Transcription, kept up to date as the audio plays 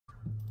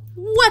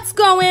What's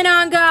going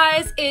on,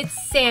 guys? It's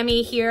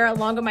Sammy here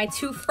along with my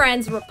two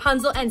friends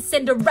Rapunzel and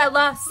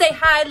Cinderella. Say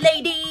hi,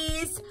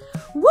 ladies.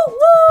 Woo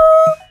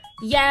woo!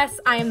 Yes,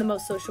 I am the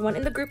most social one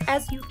in the group,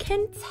 as you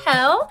can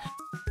tell.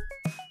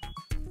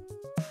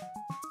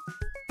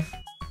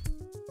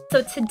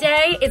 So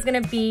today is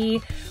gonna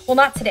be, well,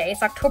 not today,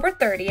 it's October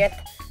 30th.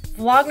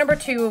 Vlog number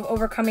 2 of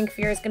Overcoming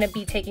Fear is gonna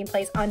be taking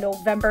place on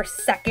November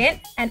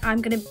 2nd, and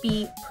I'm gonna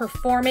be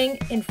performing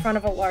in front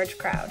of a large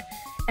crowd.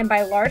 And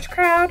by large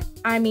crowd,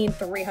 I mean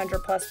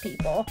 300 plus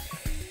people.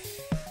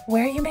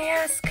 Where, you may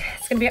ask?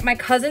 It's gonna be at my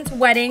cousin's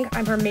wedding.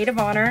 I'm her maid of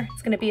honor.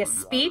 It's gonna be a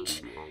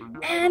speech,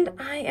 and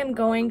I am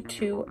going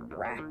to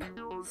rap.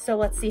 So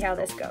let's see how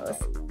this goes.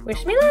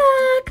 Wish me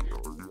luck!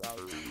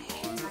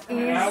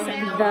 Is the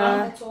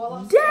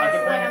day.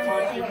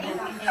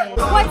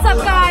 What's up,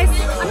 guys?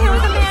 I'm here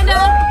with Amanda,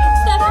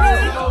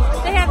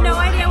 Stephanie. They have no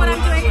idea what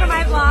I'm doing for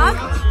my vlog,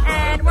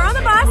 and we're on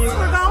the bus.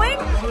 We're going.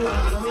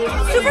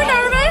 Super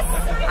nervous.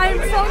 I'm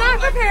so not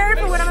prepared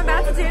for what I'm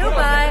about to do,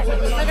 but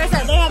like I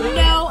said, they have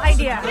no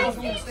idea.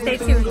 Stay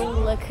tuned.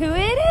 Look who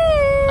it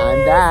is.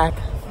 I'm back.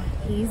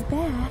 He's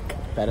back.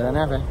 Better than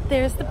ever.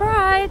 There's the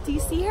bride. Do you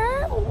see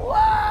her?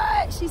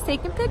 What? She's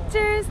taking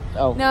pictures.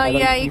 Oh, no,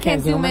 yeah, you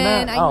can't zoom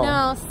in. I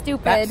know,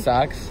 stupid. That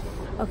sucks.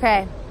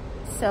 Okay,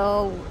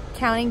 so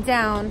counting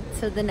down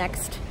to the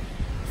next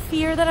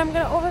fear that I'm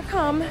gonna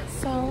overcome.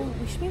 So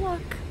wish me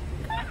luck.